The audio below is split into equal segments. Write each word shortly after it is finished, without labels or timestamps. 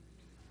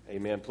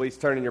Amen. Please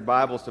turn in your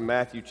Bibles to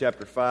Matthew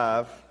chapter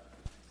 5.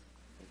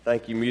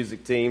 Thank you,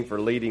 music team,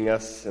 for leading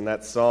us in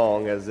that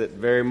song, as it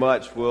very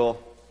much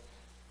will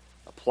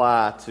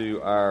apply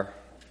to our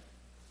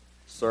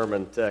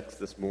sermon text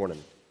this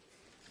morning.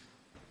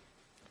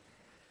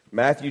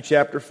 Matthew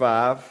chapter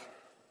 5.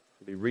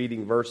 We'll be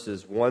reading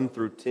verses 1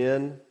 through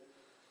 10.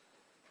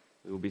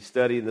 We will be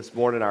studying this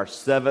morning our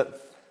seventh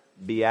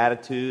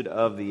beatitude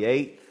of the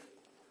eighth.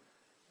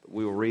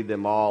 We will read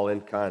them all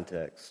in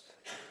context.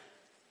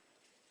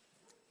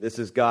 This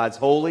is God's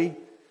holy,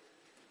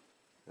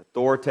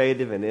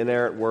 authoritative, and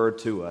inerrant word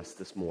to us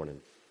this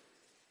morning.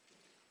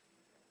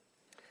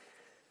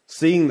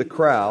 Seeing the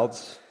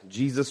crowds,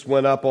 Jesus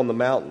went up on the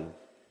mountain.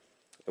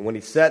 And when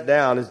he sat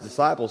down, his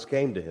disciples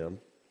came to him.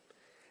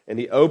 And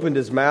he opened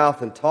his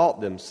mouth and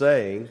taught them,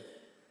 saying,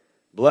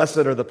 "Blessed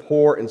are the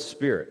poor in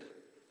spirit,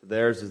 for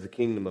theirs is the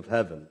kingdom of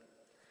heaven.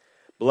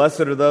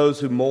 Blessed are those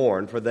who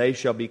mourn, for they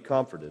shall be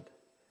comforted.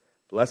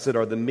 Blessed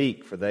are the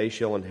meek, for they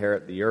shall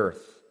inherit the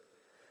earth.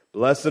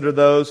 Blessed are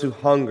those who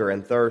hunger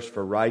and thirst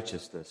for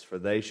righteousness, for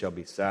they shall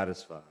be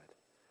satisfied.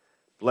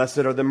 Blessed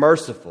are the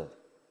merciful,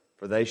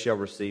 for they shall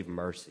receive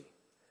mercy.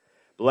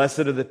 Blessed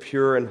are the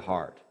pure in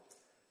heart,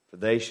 for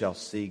they shall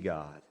see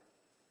God.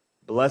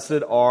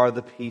 Blessed are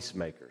the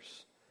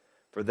peacemakers,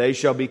 for they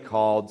shall be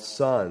called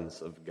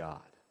sons of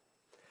God.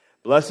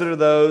 Blessed are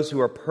those who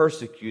are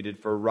persecuted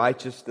for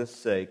righteousness'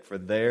 sake, for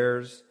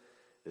theirs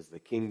is the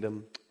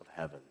kingdom of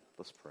heaven."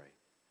 Let's pray.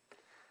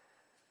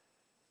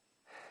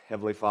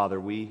 Heavenly Father,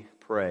 we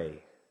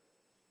pray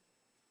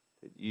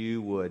that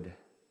you would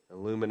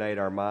illuminate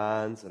our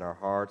minds and our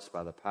hearts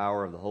by the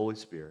power of the Holy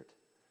Spirit,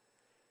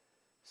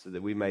 so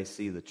that we may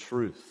see the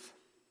truth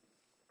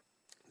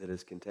that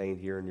is contained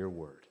here in your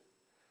word.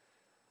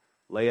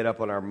 Lay it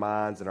up on our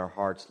minds and our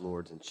hearts,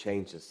 Lord, and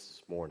change us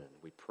this morning.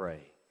 We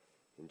pray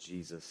in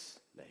Jesus'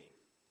 name.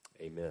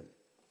 Amen.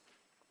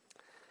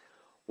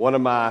 One of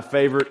my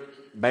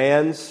favorite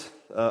bands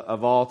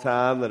of all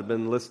time that I've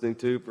been listening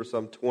to for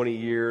some 20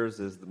 years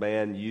is the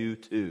band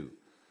U2.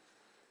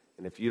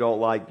 And if you don't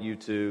like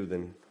U2,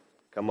 then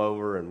come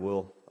over and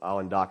I'll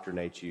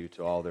indoctrinate you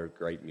to all their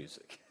great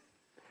music.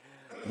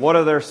 One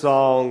of their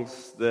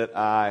songs that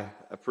I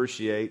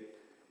appreciate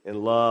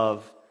and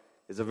love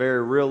is a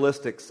very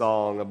realistic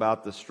song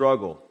about the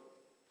struggle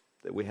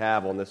that we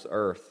have on this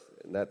earth.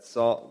 And that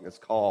song is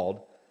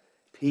called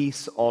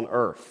 "Peace on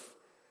Earth."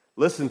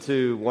 Listen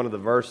to one of the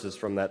verses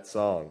from that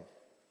song.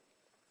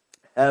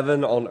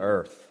 "Heaven on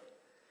earth,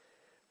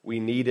 we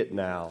need it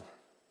now.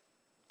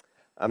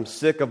 I'm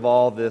sick of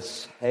all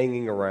this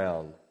hanging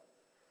around,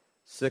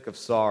 sick of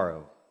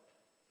sorrow.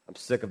 I'm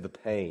sick of the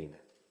pain.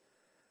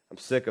 I'm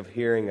sick of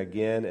hearing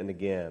again and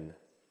again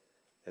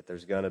that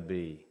there's going to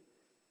be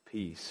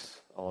peace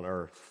on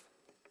earth."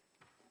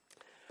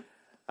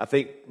 I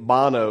think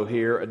Bono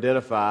here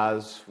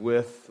identifies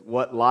with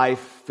what life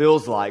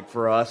feels like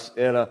for us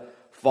in a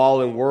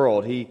fallen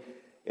world. He,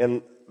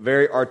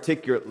 very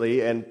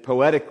articulately and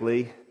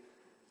poetically,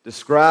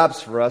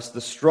 describes for us the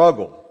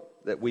struggle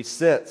that we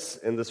sense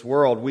in this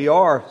world. We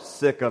are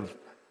sick of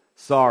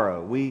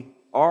sorrow. We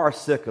are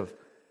sick of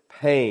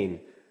pain.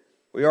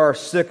 We are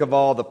sick of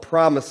all the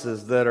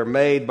promises that are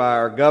made by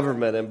our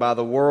government and by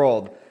the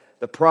world.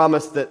 The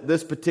promise that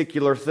this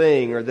particular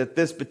thing or that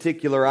this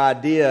particular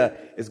idea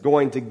is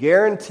going to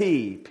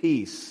guarantee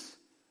peace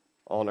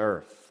on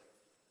earth.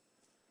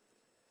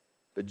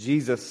 But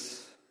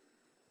Jesus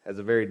has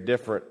a very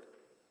different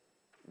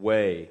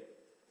way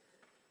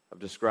of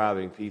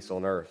describing peace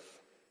on earth.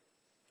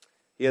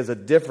 He has a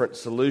different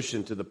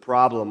solution to the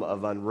problem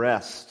of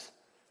unrest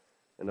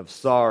and of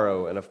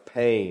sorrow and of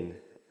pain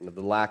and of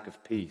the lack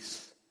of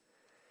peace.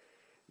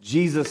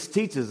 Jesus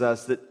teaches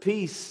us that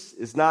peace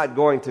is not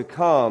going to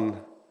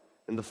come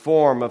in the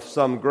form of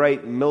some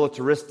great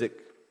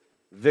militaristic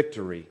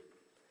victory.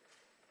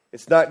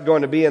 It's not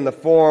going to be in the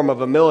form of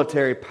a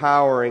military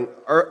power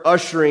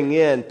ushering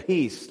in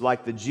peace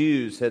like the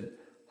Jews had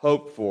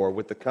hoped for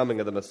with the coming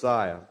of the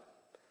Messiah.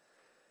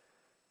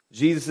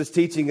 Jesus is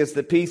teaching us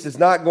that peace is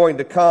not going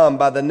to come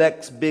by the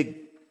next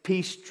big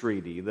peace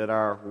treaty that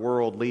our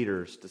world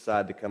leaders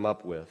decide to come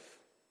up with.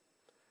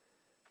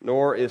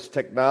 Nor is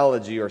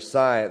technology or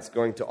science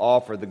going to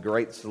offer the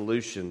great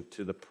solution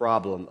to the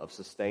problem of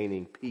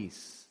sustaining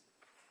peace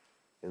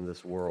in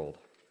this world.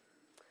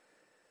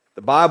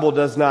 The Bible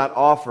does not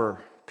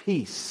offer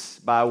peace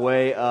by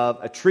way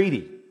of a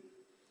treaty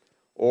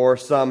or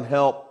some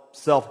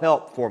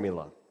self-help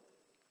formula.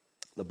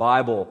 The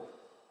Bible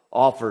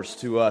offers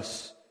to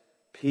us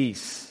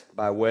peace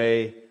by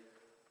way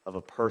of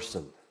a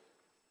person,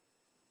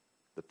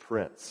 the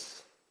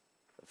Prince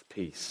of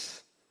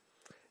Peace.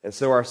 And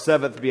so our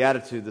seventh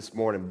beatitude this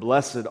morning: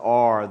 blessed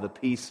are the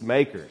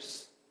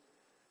peacemakers,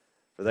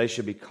 for they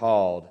shall be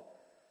called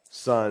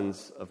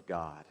sons of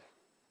God.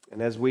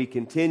 And as we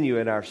continue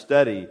in our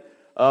study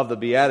of the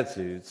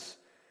Beatitudes,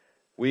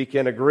 we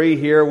can agree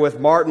here with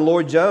Martin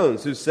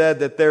Lloyd-Jones, who said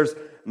that there's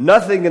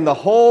nothing in the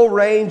whole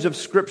range of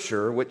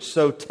Scripture which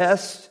so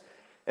tests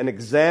and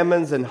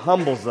examines and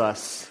humbles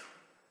us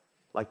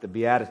like the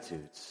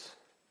Beatitudes.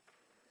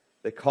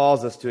 They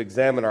cause us to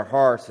examine our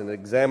hearts and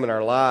examine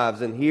our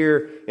lives. And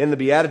here in the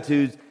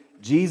Beatitudes,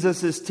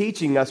 Jesus is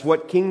teaching us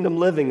what kingdom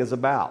living is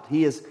about.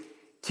 He is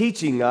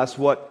teaching us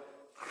what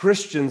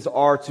Christians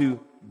are to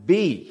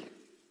be.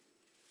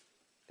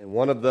 And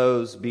one of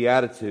those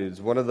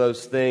Beatitudes, one of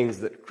those things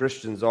that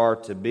Christians are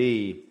to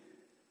be,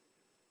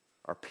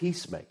 are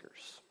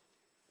peacemakers.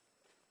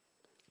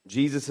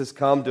 Jesus has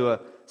come to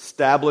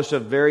establish a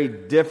very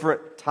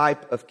different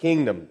type of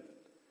kingdom.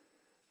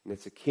 And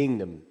it's a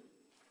kingdom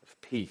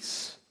of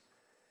peace.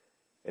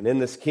 And in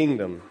this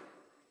kingdom,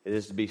 it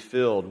is to be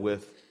filled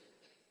with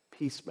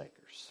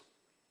peacemakers.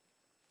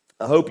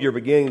 I hope you're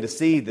beginning to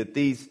see that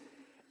these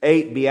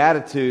 8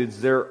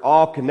 Beatitudes, they're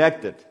all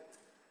connected.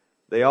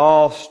 They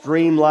all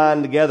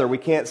streamline together. We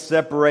can't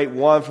separate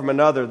one from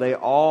another. They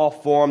all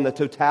form the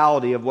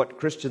totality of what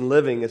Christian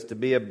living is to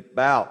be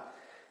about.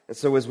 And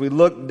so as we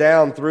look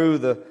down through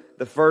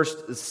the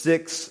first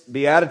 6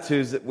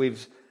 Beatitudes that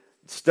we've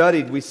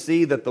studied, we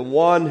see that the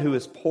one who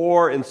is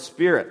poor in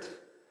spirit,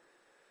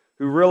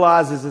 who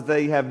realizes that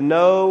they have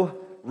no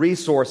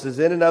resources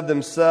in and of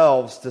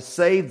themselves to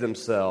save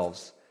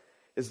themselves,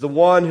 is the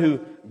one who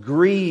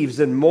grieves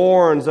and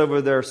mourns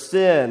over their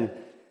sin,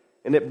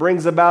 and it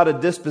brings about a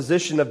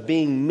disposition of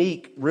being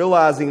meek,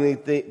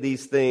 realizing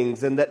these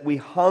things, and that we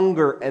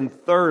hunger and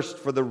thirst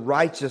for the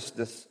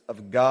righteousness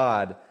of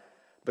God,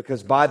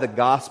 because by the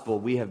gospel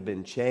we have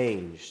been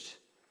changed.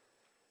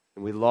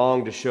 And we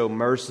long to show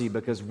mercy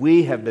because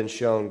we have been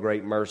shown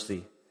great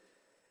mercy.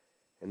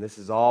 And this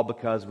is all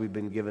because we've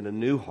been given a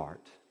new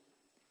heart,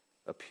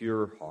 a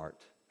pure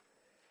heart.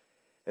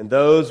 And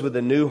those with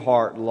a new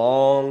heart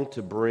long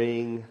to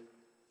bring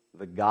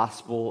the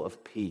gospel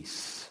of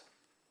peace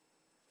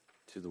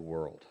to the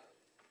world.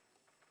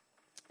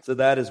 So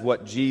that is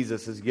what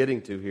Jesus is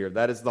getting to here.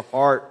 That is the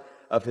heart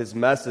of his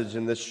message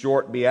in this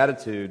short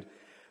beatitude.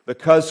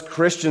 Because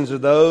Christians are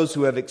those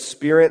who have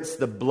experienced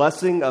the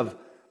blessing of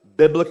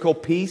biblical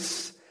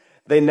peace,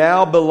 they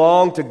now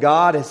belong to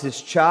God as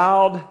his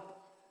child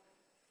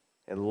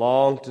and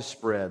long to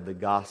spread the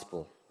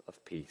gospel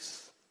of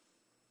peace.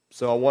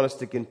 So I want us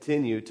to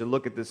continue to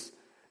look at this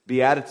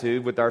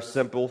beatitude with our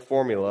simple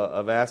formula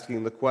of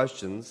asking the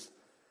questions: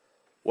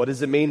 what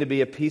does it mean to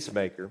be a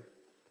peacemaker?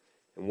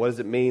 And what does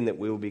it mean that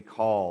we will be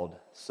called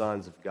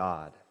sons of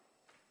God?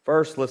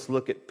 First, let's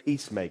look at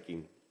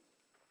peacemaking.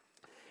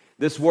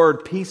 This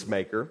word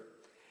peacemaker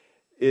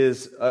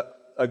is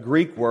a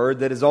Greek word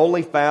that is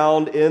only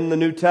found in the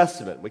New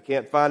Testament. We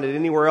can't find it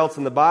anywhere else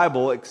in the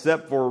Bible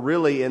except for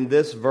really in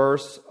this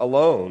verse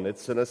alone.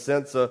 It's in a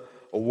sense a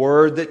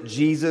word that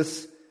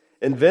Jesus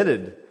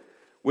invented,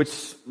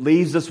 which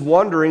leaves us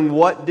wondering,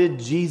 what did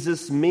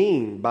Jesus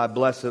mean by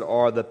blessed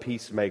are the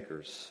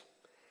peacemakers?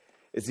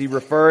 Is he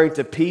referring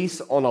to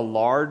peace on a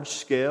large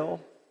scale,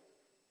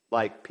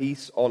 like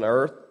peace on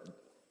earth,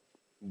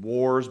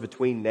 wars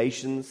between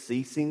nations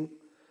ceasing?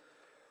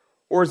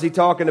 Or is he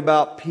talking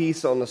about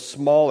peace on a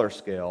smaller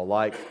scale,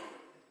 like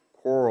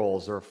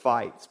quarrels or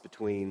fights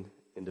between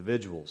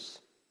individuals?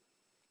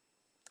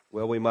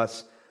 Well, we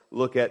must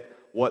look at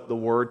what the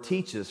word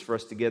teaches for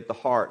us to get the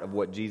heart of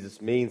what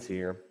Jesus means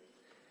here.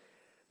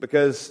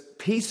 Because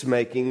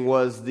peacemaking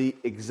was the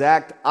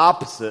exact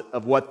opposite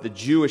of what the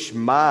Jewish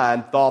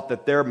mind thought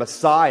that their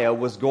Messiah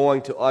was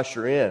going to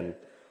usher in,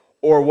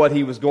 or what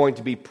he was going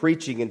to be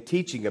preaching and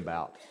teaching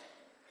about.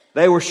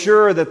 They were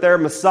sure that their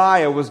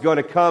Messiah was going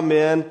to come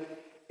in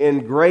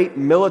great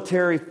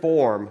military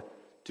form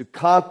to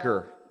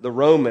conquer the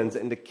Romans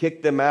and to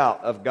kick them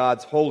out of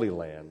God's Holy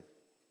Land.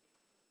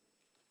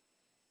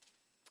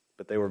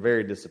 But they were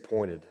very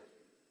disappointed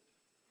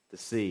to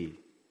see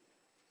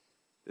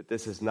that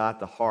this is not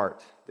the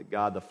heart that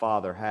God the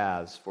Father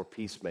has for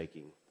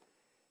peacemaking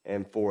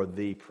and for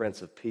the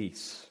Prince of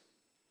Peace.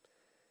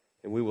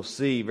 And we will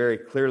see very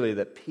clearly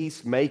that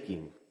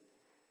peacemaking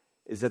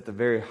is at the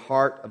very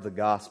heart of the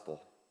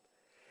gospel.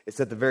 It's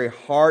at the very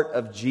heart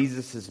of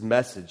Jesus'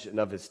 message and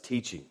of his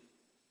teaching.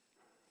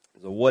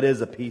 So what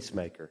is a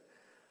peacemaker?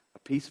 A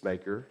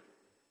peacemaker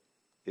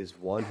is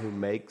one who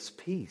makes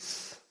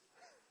peace.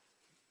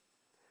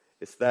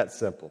 It's that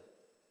simple.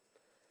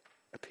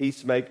 A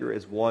peacemaker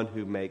is one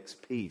who makes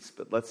peace.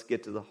 But let's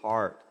get to the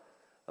heart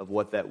of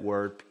what that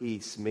word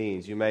peace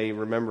means. You may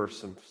remember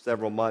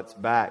several months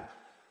back,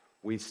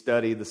 we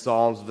studied the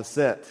Psalms of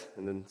Ascent.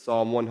 And in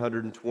Psalm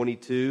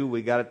 122,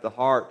 we got at the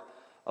heart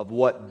of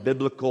what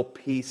biblical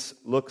peace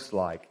looks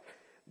like.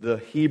 The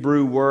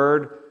Hebrew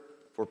word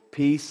for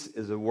peace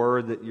is a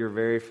word that you're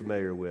very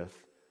familiar with: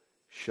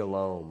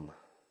 shalom.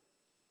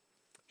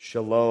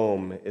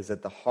 Shalom is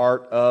at the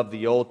heart of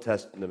the Old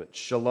Testament.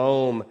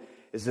 Shalom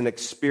is an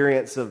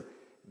experience of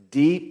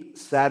deep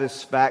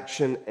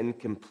satisfaction and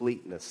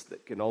completeness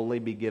that can only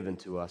be given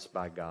to us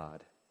by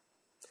God.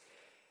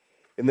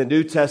 In the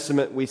New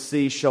Testament, we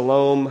see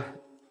shalom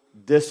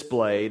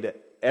displayed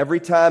every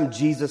time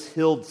Jesus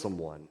healed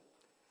someone,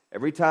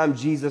 every time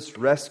Jesus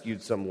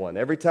rescued someone,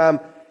 every time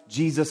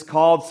Jesus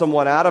called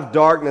someone out of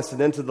darkness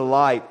and into the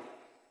light.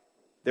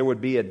 There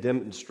would be a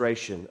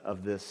demonstration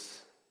of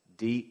this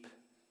deep,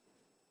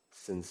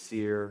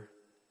 sincere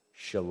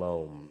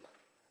shalom.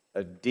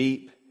 a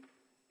deep,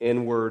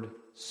 inward,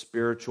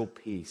 spiritual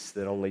peace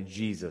that only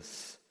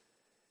Jesus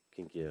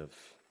can give.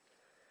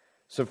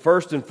 So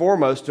first and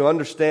foremost, to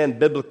understand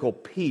biblical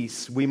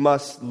peace, we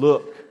must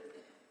look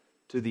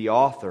to the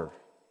author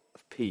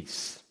of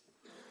peace.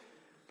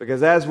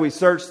 Because as we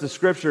search the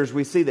Scriptures,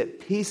 we see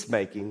that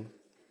peacemaking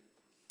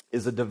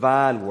is a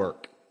divine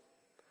work.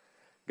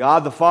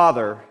 God the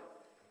Father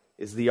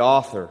is the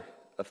author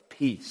of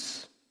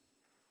peace.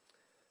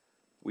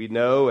 We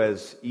know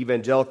as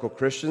evangelical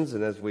Christians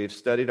and as we've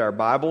studied our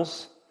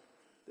Bibles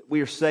that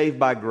we are saved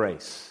by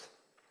grace.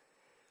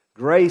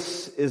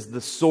 Grace is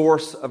the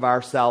source of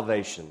our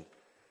salvation.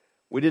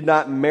 We did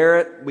not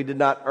merit, we did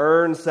not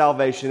earn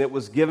salvation. It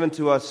was given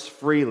to us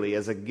freely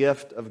as a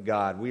gift of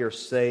God. We are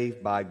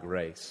saved by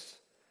grace.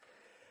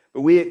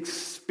 But we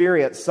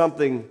experience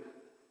something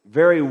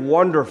very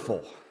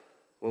wonderful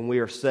when we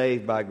are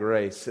saved by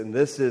grace, and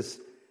this is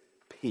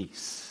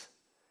peace.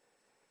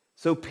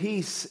 So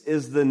peace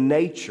is the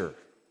nature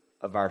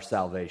of our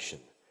salvation.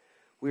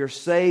 We are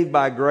saved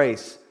by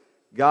grace.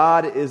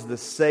 God is the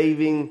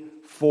saving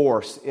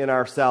force in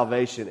our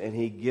salvation, and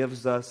He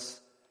gives us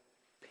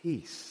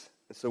peace.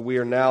 And so we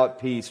are now at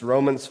peace.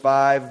 Romans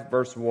 5,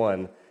 verse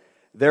 1.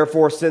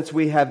 Therefore, since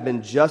we have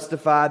been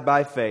justified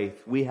by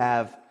faith, we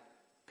have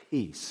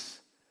peace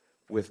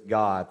with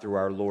God through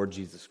our Lord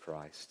Jesus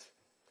Christ.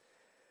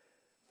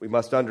 We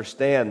must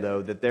understand,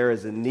 though, that there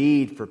is a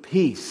need for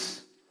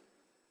peace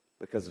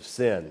because of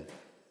sin.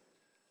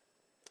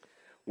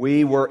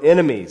 We were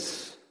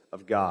enemies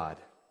of God.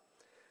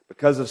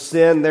 Because of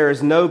sin, there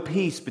is no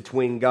peace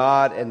between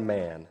God and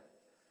man.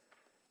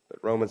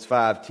 But Romans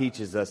 5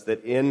 teaches us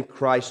that in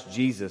Christ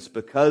Jesus,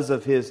 because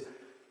of His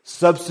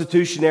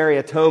substitutionary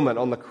atonement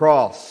on the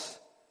cross,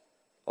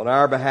 on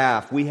our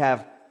behalf, we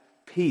have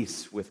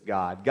peace with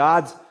God.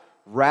 God's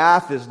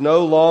wrath is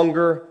no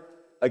longer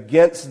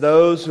against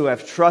those who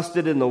have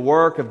trusted in the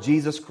work of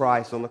Jesus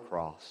Christ on the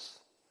cross.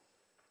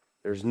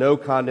 There's no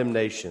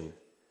condemnation.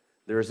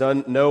 There is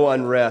no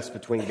unrest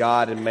between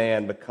God and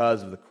man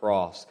because of the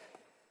cross.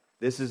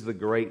 This is the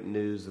great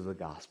news of the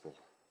gospel.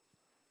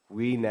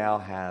 We now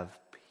have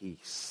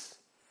peace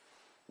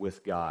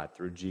with God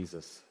through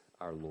Jesus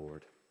our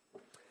Lord.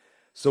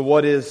 So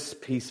what is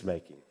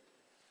peacemaking?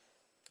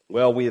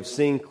 Well, we have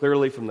seen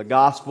clearly from the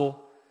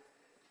gospel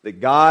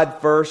that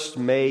God first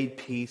made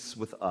peace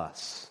with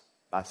us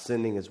by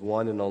sending His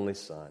one and only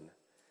Son.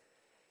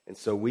 And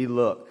so we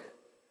look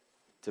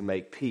to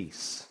make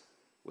peace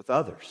with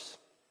others.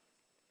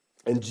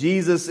 And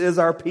Jesus is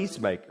our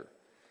peacemaker.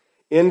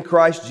 In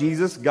Christ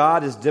Jesus,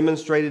 God has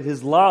demonstrated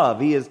His love.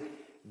 He has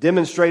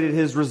demonstrated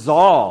His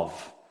resolve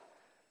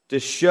to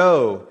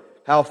show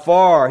how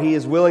far He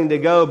is willing to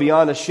go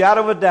beyond a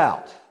shadow of a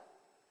doubt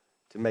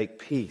to make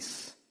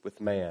peace with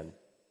man.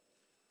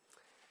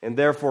 And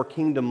therefore,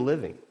 kingdom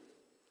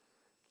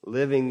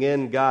living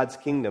in God's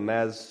kingdom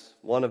as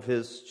one of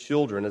His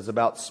children, is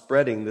about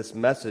spreading this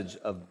message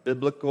of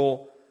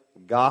biblical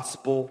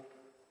gospel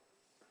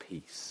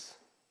peace.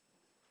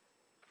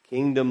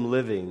 Kingdom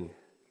living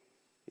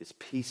is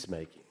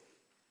peacemaking.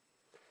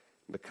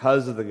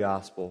 Because of the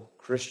gospel,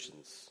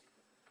 Christians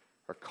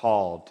are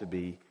called to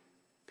be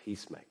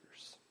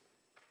peacemakers.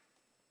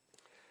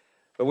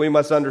 But we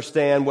must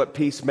understand what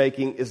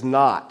peacemaking is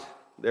not.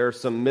 There are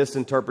some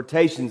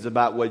misinterpretations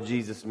about what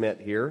Jesus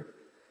meant here,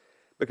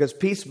 because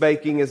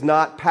peacemaking is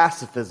not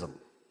pacifism.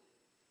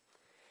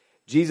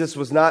 Jesus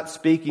was not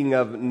speaking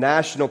of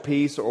national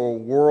peace or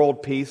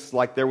world peace,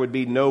 like there would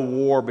be no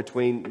war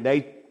between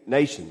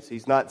nations.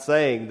 He's not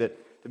saying that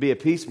to be a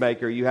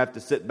peacemaker, you have to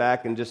sit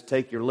back and just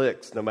take your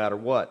licks no matter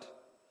what.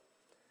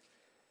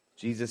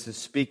 Jesus is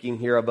speaking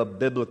here of a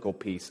biblical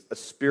peace, a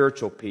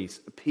spiritual peace,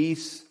 a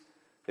peace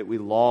that we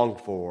long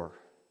for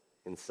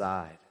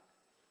inside.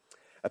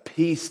 A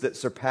peace that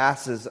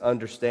surpasses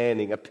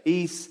understanding, a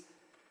peace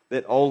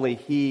that only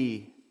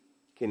He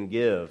can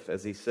give.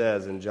 As He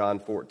says in John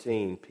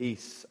 14,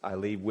 peace I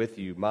leave with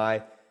you,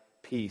 my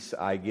peace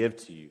I give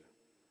to you.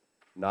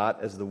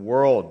 Not as the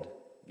world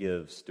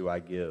gives do I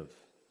give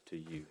to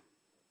you.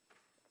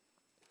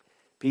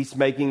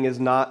 Peacemaking is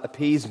not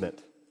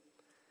appeasement.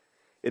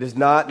 It is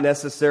not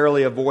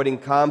necessarily avoiding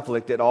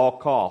conflict at all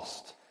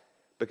cost,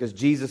 because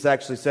Jesus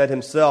actually said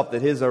Himself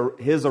that His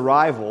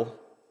arrival,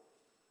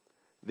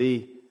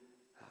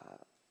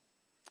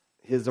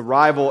 His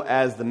arrival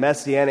as the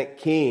Messianic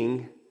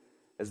King,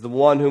 as the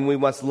one whom we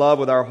must love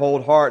with our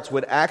whole hearts,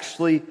 would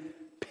actually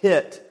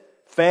pit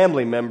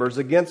family members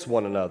against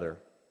one another.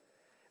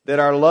 That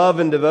our love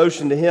and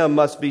devotion to Him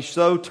must be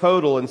so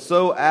total and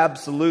so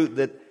absolute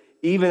that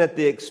even at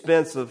the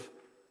expense of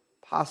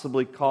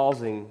possibly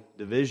causing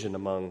division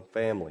among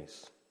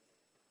families.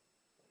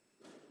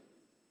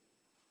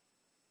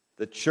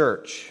 The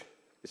church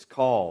is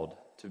called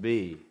to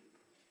be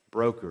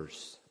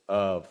brokers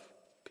of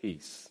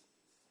peace.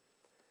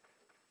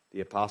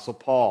 The Apostle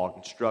Paul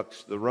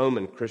instructs the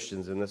Roman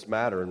Christians in this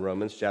matter in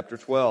Romans chapter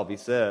 12. He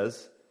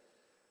says,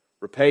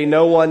 "Repay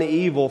no one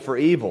evil for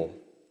evil,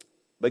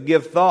 but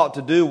give thought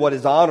to do what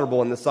is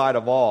honorable in the sight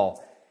of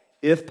all.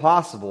 If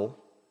possible,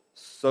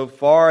 so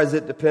far as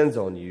it depends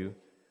on you,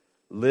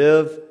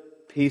 live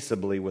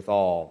peaceably with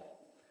all.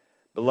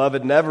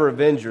 Beloved, never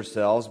avenge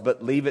yourselves,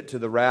 but leave it to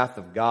the wrath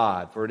of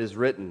God, for it is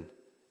written,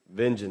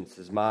 'Vengeance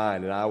is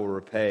mine, and I will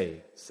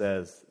repay,'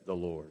 says the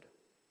Lord."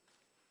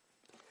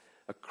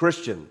 A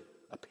Christian,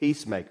 a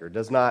peacemaker,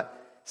 does not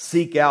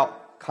seek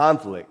out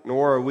conflict,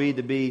 nor are we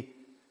to be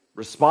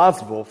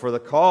responsible for the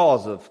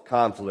cause of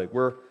conflict.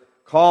 We're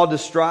called to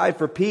strive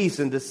for peace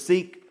and to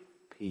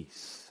seek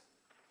peace.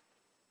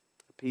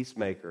 A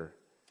peacemaker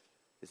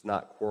is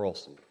not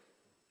quarrelsome.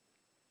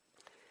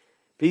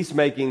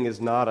 Peacemaking is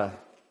not a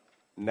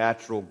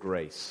natural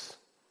grace.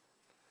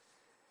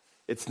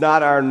 It's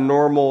not our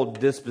normal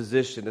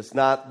disposition. It's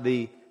not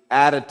the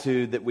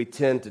attitude that we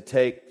tend to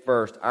take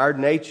first. Our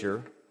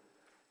nature,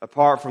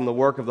 apart from the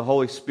work of the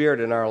Holy Spirit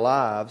in our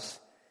lives,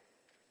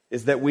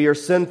 is that we are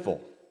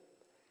sinful.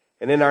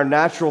 And in our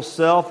natural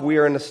self, we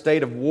are in a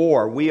state of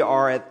war. We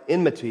are at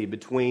enmity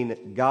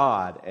between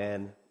God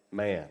and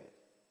man.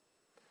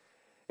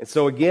 And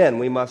so again,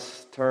 we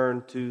must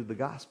turn to the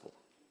gospel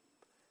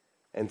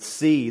and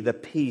see the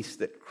peace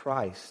that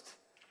Christ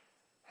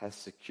has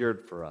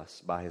secured for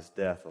us by his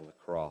death on the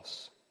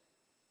cross.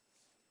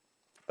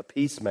 A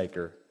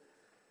peacemaker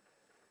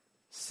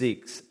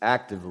seeks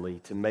actively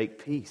to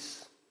make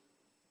peace.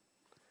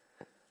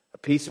 A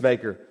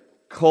peacemaker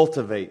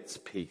cultivates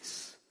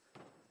peace.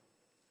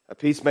 A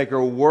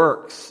peacemaker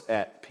works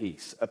at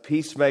peace. A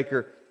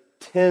peacemaker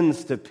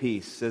tends to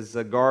peace as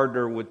a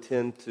gardener would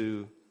tend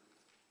to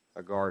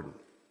a garden.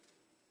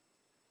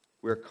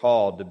 We're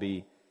called to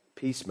be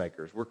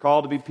peacemakers. We're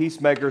called to be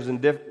peacemakers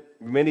in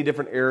many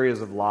different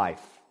areas of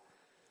life.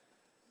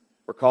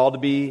 We're called to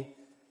be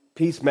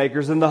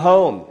peacemakers in the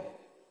home.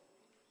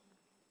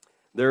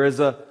 There is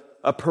a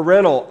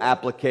parental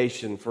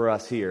application for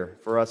us here,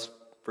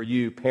 for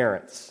you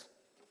parents,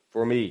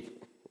 for me.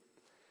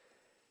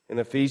 In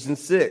Ephesians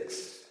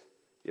 6,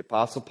 the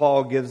Apostle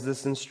Paul gives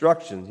this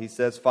instruction. He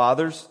says,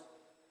 "Fathers,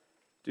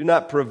 do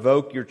not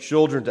provoke your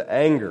children to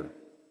anger,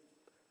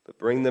 but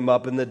bring them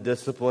up in the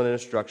discipline and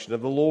instruction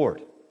of the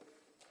Lord."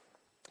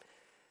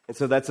 And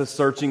so that's a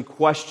searching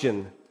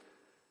question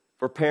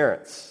for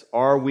parents.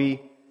 Are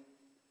we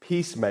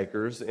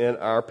peacemakers in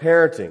our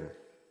parenting?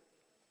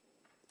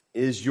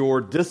 Is your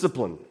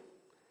discipline,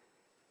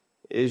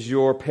 is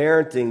your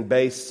parenting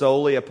based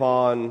solely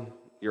upon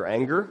your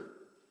anger,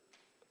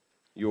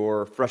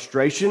 your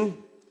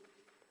frustration,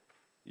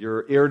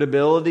 your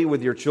irritability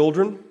with your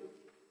children?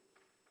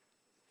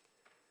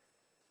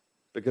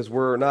 Because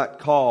we're not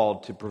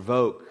called to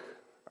provoke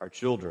our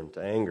children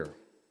to anger.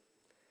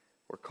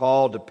 We're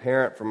called to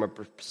parent from a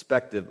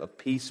perspective of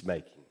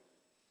peacemaking.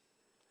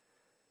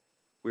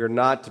 We are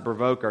not to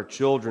provoke our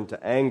children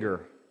to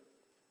anger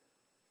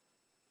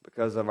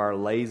because of our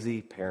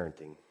lazy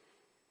parenting.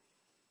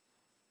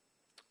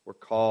 We're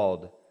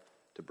called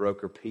to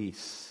broker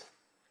peace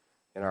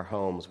in our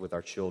homes with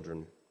our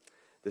children.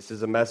 This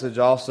is a message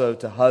also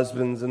to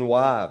husbands and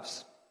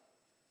wives.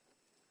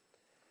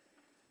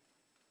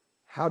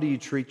 How do you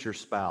treat your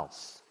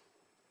spouse?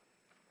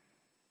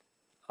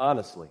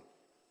 Honestly,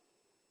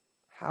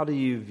 how do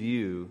you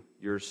view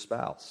your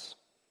spouse,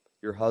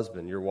 your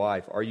husband, your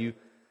wife? Are you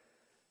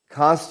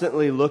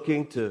constantly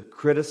looking to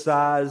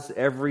criticize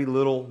every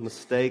little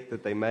mistake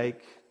that they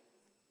make?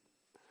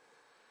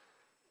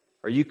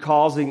 Are you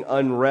causing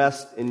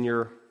unrest in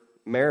your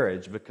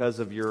marriage because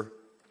of your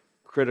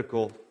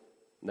critical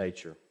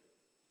nature?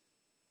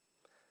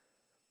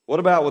 What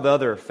about with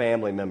other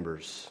family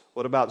members?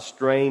 What about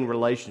strained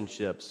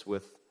relationships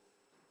with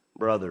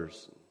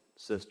brothers,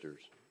 sisters,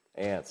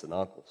 aunts, and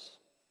uncles?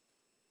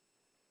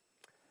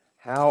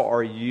 How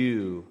are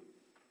you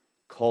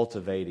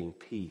cultivating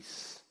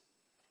peace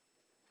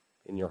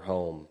in your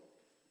home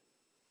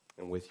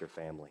and with your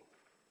family?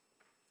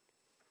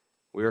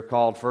 We are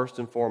called first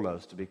and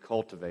foremost to be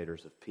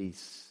cultivators of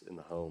peace in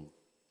the home.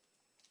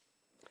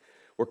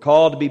 We're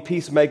called to be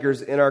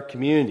peacemakers in our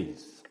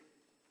communities.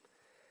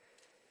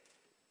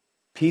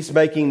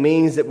 Peacemaking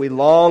means that we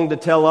long to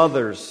tell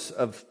others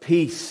of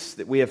peace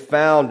that we have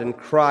found in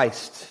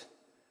Christ,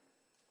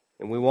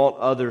 and we want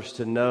others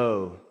to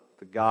know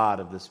the God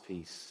of this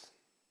peace.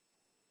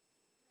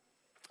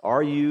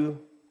 Are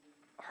you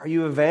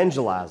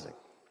evangelizing?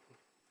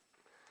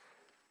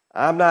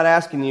 I'm not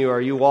asking you,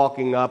 are you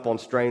walking up on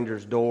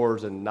strangers'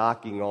 doors and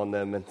knocking on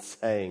them and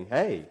saying,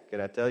 "Hey,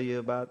 can I tell you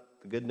about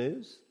the good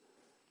news?"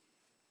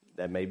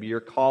 That may be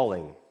your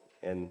calling,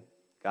 and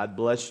God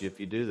bless you if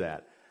you do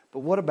that. But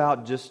what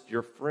about just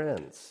your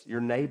friends, your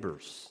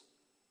neighbors?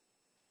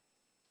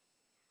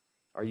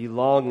 Are you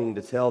longing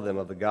to tell them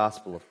of the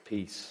gospel of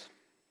peace?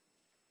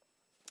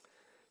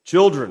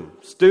 Children,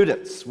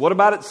 students, what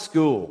about at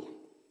school?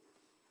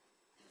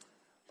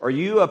 Are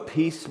you a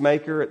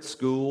peacemaker at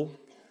school?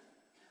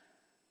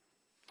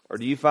 Or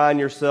do you find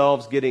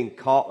yourselves getting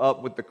caught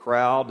up with the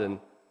crowd and,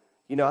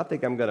 I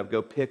think I'm going to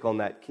go pick on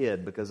that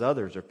kid because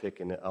others are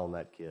picking on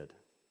that kid?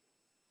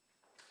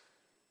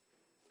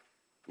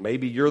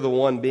 Maybe you're the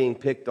one being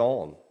picked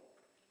on.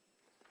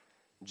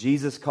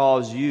 Jesus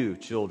calls you,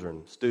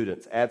 children,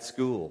 students, at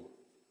school,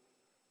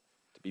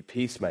 to to be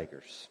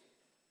peacemakers.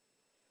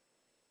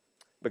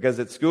 Because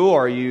at school,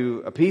 are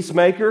you a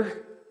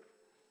peacemaker?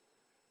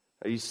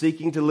 Are you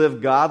seeking to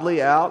live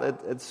godly out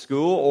at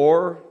school?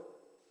 Or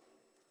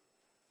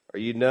are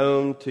you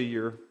known to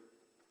your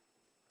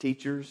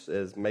teachers,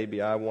 as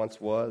maybe I once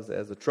was,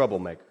 as a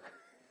troublemaker?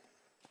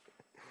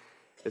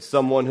 As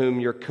someone whom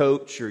your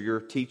coach or your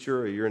teacher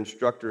or your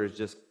instructor is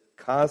just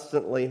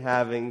constantly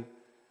having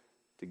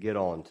to get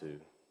on to?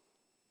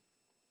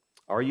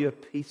 Are you a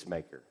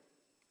peacemaker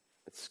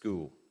at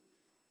school?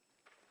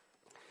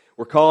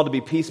 We're called to be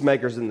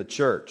peacemakers in the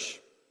church.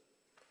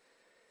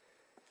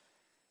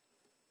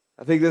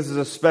 I think this is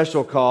a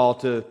special call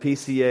to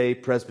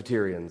PCA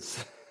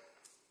Presbyterians.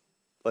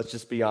 Let's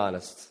just be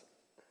honest.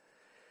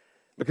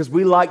 Because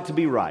we like to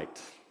be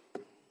right.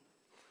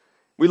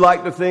 We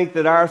like to think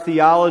that our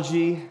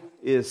theology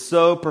is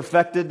so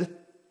perfected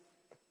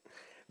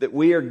that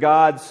we are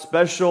God's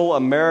special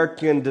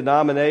American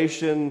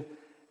denomination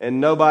and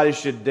nobody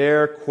should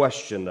dare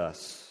question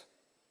us.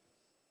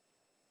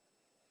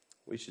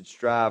 We should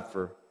strive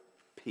for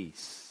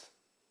peace,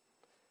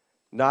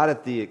 not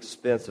at the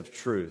expense of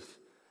truth,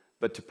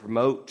 but to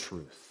promote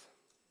truth.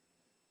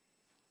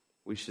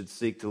 We should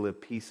seek to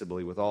live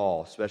peaceably with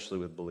all, especially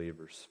with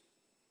believers.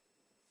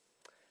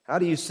 How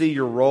do you see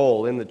your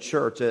role in the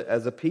church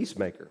as a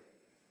peacemaker?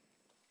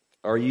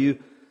 Are you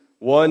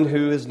one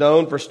who is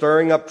known for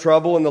stirring up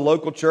trouble in the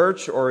local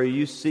church, or are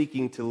you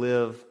seeking to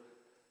live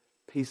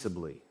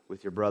peaceably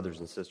with your brothers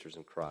and sisters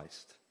in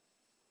Christ?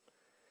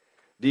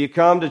 Do you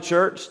come to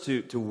church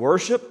to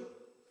worship,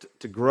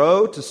 to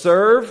grow, to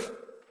serve?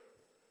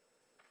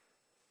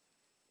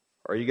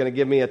 Or are you going to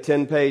give me a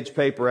 10-page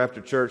paper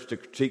after church to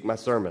critique my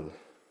sermon?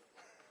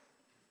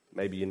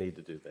 Maybe you need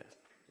to do that.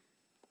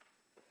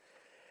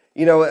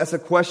 You know, that's a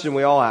question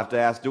we all have to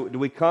ask. Do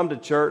we come to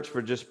church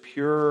for just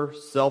pure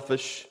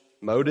selfish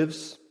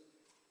motives?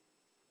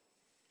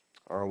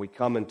 Or are we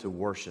coming to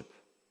worship?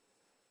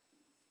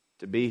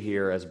 To be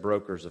here as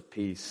brokers of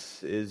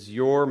peace? Is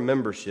your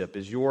membership,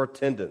 is your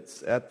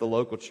attendance at the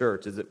local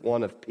church, is it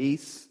one of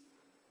peace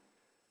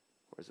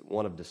or is it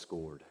one of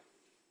discord?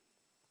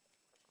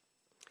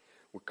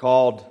 We're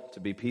called to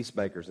be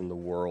peacemakers in the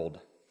world.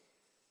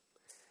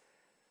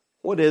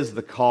 What is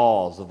the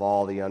cause of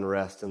all the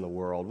unrest in the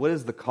world? What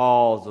is the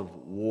cause of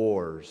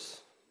wars?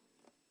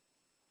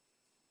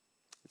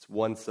 It's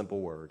one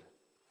simple word: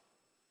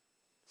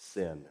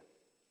 sin.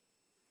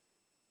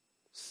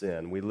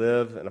 Sin. We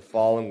live in a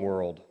fallen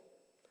world.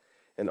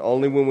 And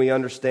only when we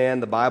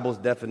understand the Bible's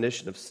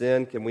definition of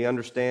sin can we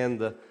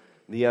understand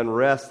the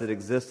unrest that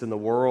exists in the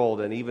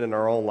world and even in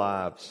our own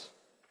lives.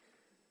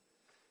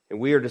 And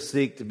we are to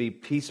seek to be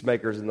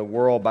peacemakers in the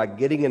world by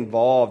getting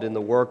involved in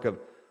the work of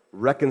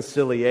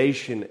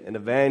reconciliation and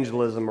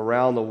evangelism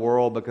around the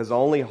world, because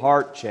only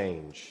heart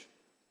change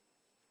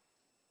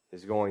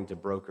is going to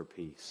broker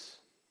peace.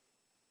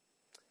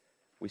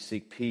 We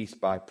seek peace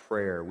by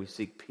prayer. We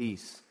seek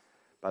peace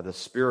by the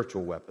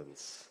spiritual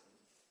weapons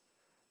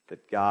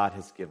that God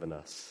has given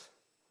us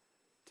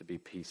to be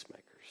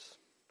peacemakers.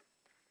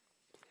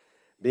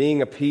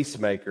 Being a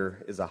peacemaker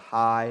is a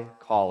high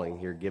calling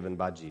here given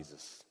by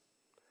Jesus.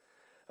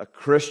 A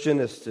Christian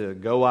is to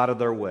go out of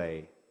their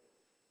way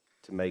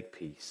to make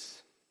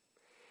peace.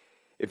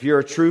 If you're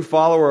a true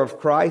follower of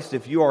Christ,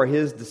 if you are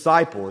His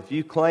disciple, if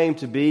you claim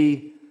to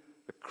be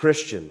a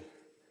Christian,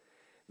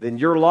 then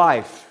your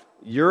life,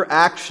 your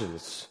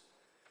actions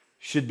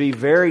should be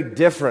very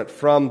different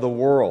from the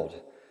world.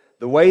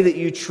 The way that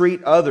you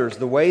treat others,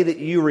 the way that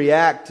you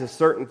react to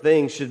certain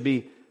things should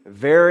be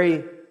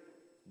very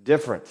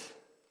different.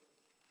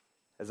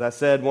 As I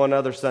said one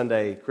other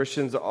Sunday,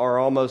 Christians are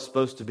almost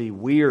supposed to be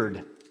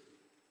weird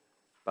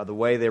by the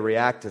way they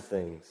react to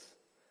things.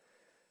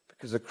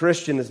 Because a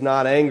Christian is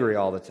not angry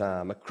all the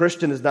time. A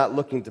Christian is not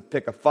looking to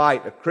pick a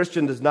fight. A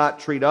Christian does not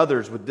treat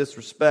others with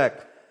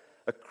disrespect.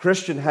 A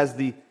Christian has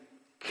the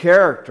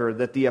character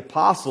that the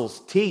apostles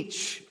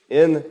teach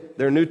in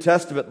their New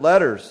Testament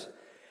letters,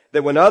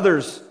 that when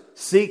others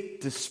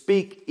seek to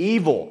speak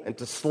evil and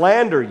to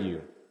slander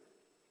you,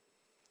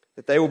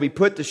 that they will be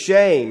put to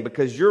shame,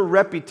 because your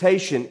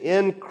reputation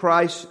in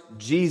Christ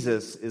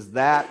Jesus is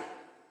that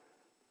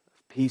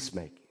of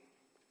peacemaking.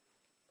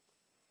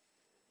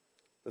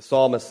 The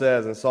psalmist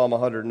says in Psalm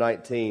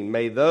 119,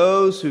 "May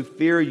those who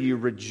fear you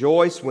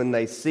rejoice when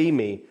they see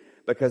me,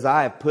 because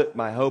I have put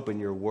my hope in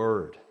your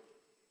word."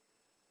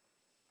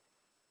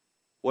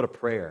 What a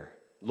prayer.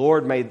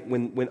 Lord, may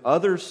when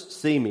others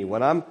see me,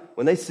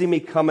 when they see me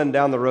coming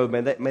down the road,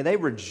 may they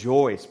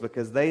rejoice,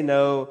 because they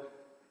know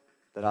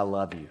that I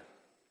love you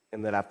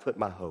and that I've put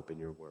my hope in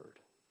your word.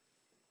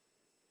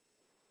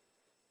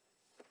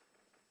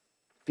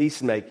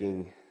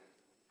 Peacemaking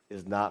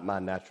is not my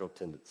natural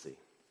tendency.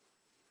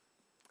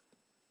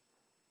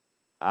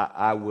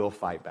 I will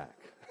fight back.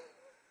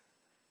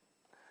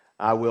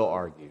 I will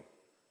argue.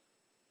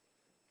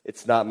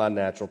 It's not my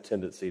natural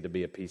tendency to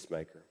be a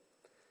peacemaker.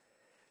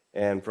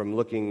 And from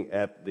looking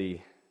at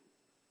the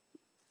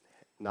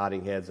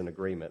nodding heads in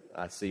agreement,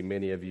 I see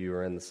many of you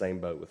are in the same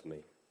boat with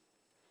me.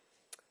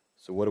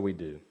 So what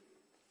do?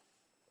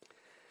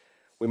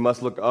 we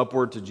must look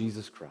upward to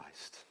Jesus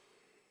Christ,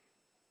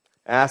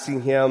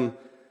 asking Him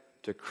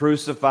to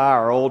crucify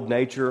our old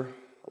nature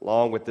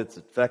along with its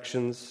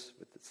affections,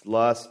 with its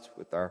lust,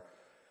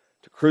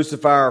 to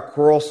crucify our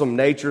quarrelsome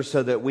nature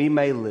so that we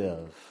may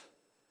live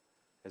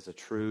as a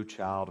true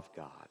child of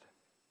God.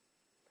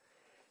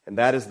 And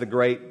that is the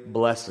great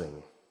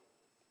blessing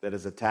that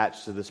is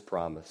attached to this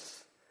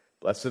promise.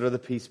 Blessed are the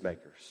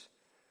peacemakers,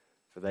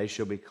 for they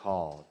shall be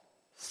called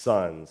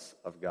sons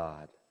of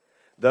God.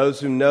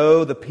 Those who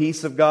know the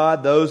peace of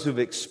God, those who've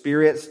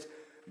experienced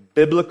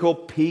biblical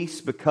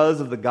peace because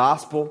of the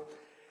gospel,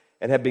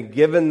 and we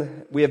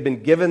have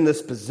been given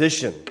this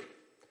position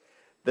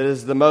that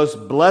is the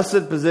most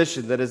blessed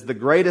position, that is the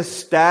greatest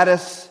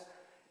status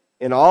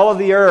in all of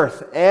the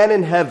earth and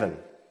in heaven.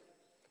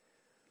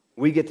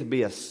 We get to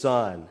be a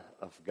son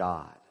of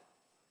God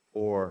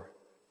or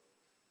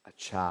a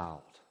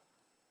child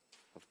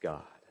of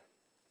God.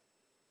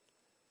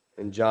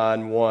 In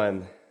John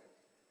 1,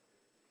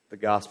 the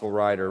gospel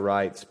writer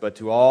writes, "But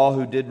to all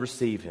who did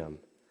receive Him,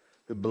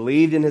 who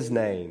believed in His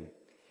name,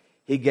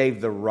 He gave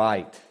the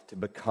right to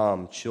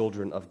become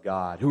children of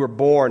God, who were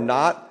born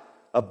not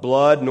of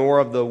blood, nor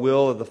of the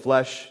will of the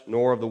flesh,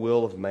 nor of the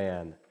will of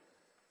man,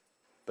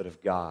 but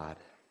of God."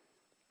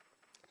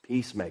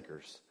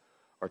 Peacemakers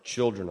are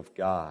children of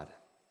God.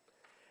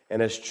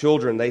 And as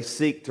children, they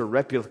seek to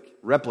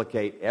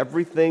replicate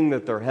everything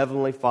that their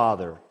Heavenly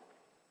Father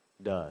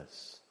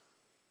does.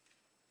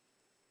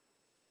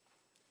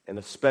 And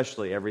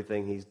especially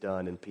everything He's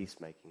done in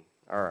peacemaking.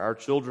 Our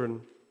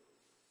children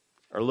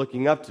are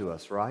looking up to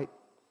us, right?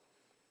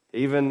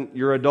 Even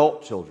your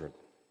adult children.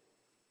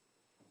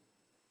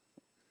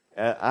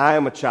 I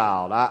am a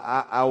child.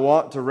 I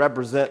want to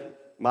represent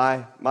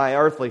my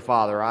earthly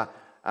father.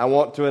 I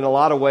want to, in a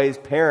lot of ways,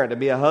 parent, to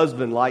be a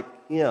husband like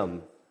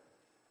him.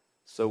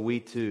 So we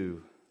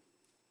too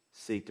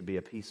seek to be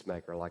a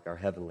peacemaker like our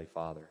Heavenly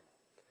Father.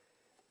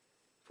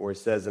 For He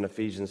says in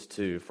Ephesians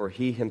 2, "For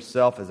He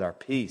Himself is our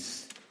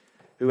peace,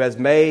 who has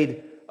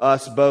made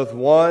us both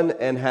one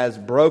and has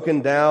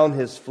broken down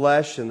His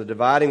flesh in the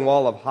dividing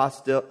wall of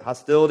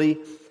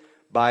hostility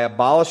by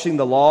abolishing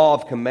the law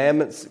of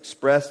commandments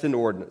expressed in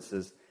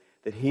ordinances,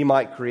 that He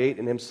might create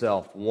in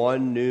Himself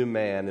one new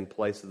man in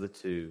place of the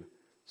two,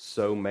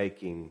 so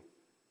making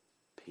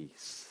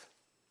peace."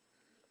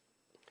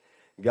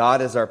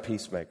 God is our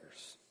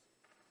peacemakers.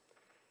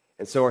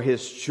 And so are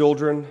His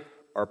children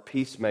are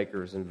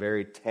peacemakers in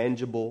very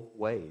tangible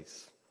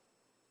ways.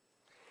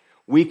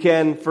 We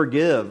can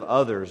forgive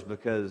others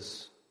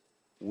because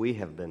we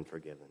have been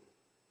forgiven.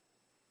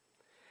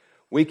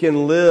 We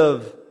can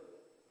live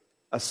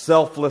a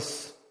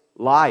selfless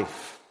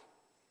life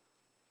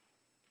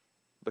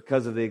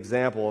because of the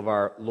example of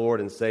our Lord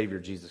and Savior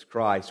Jesus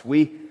Christ.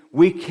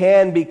 We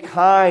can be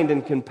kind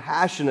and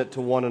compassionate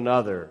to one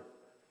another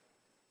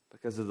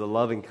because of the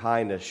loving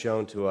kindness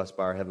shown to us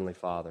by our Heavenly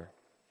Father.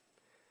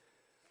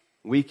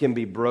 We can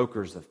be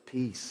brokers of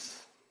peace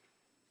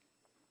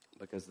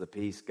because of the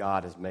peace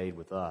God has made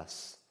with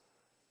us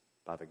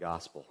by the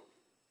gospel.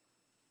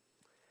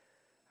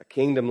 A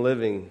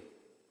kingdom-living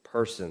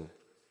person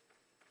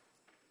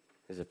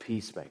is a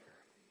peacemaker.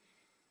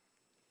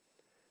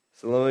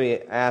 So let me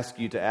ask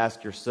you to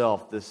ask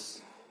yourself this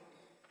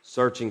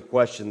searching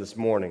question this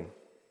morning.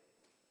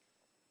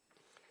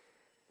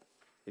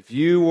 If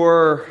you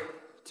were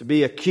to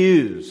be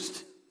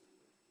accused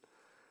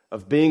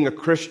of being a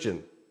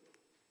Christian,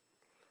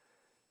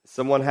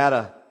 someone had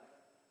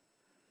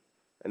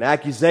an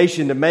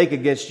accusation to make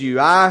against you,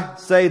 I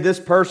say this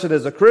person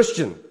is a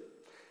Christian,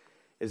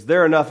 is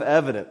there enough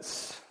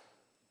evidence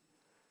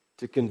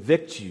to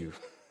convict you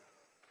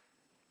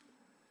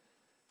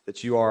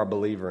that you are a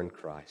believer in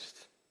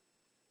Christ?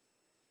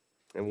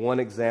 And one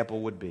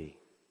example would be,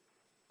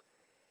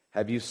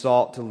 have you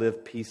sought to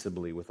live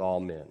peaceably with all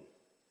men?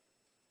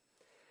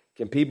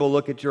 Can people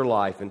look at your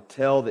life and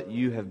tell that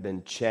you have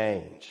been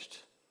changed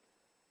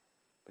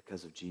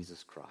because of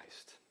Jesus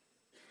Christ?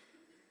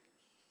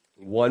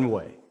 One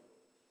way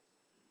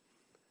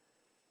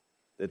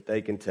that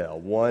they can tell,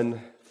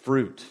 one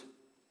fruit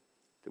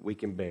that we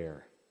can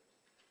bear,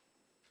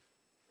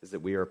 is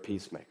that we are a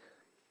peacemaker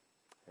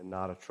and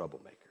not a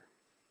troublemaker.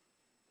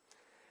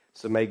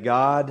 So may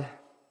God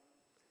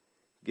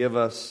give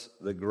us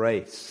the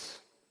grace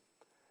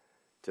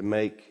to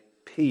make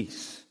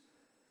peace,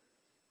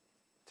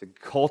 to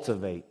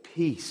cultivate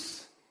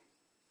peace,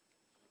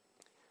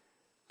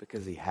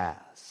 because He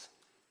has.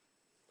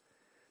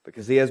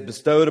 Because He has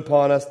bestowed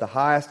upon us the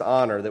highest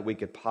honor that we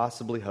could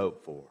possibly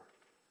hope for.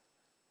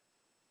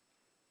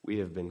 We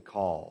have been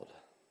called,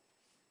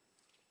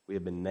 we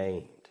have been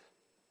named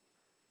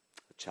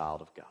a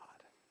child of God.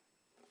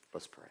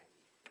 Let's pray.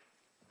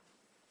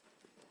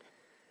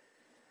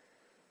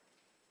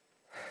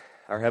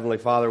 Our Heavenly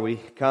Father, we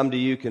come to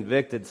You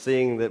convicted,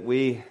 seeing that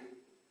we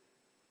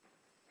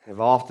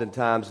have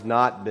oftentimes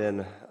not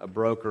been a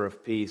broker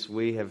of peace.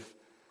 We have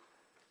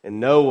in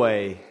no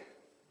way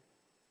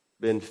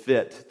been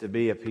fit to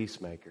be a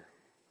peacemaker.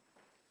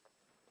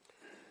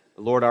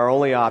 Lord, our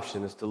only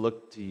option is to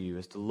look to You,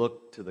 is to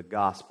look to the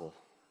gospel,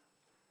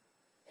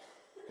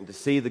 and to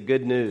see the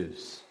good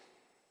news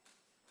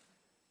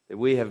that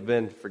we have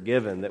been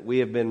forgiven, that we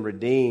have been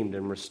redeemed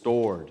and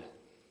restored,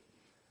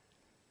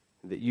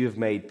 that you have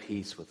made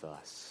peace with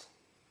us.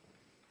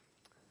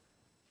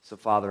 So,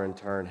 Father, in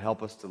turn,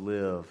 help us to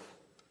live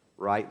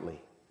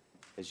rightly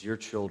as your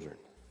children.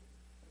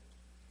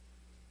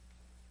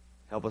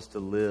 Help us to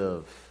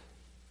live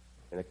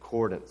in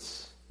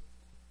accordance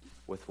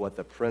with what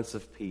the Prince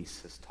of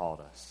Peace has taught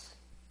us.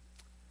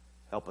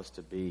 Help us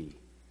to be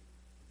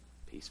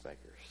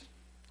peacemakers.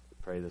 We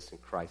pray this in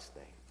Christ's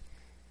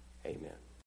name. Amen.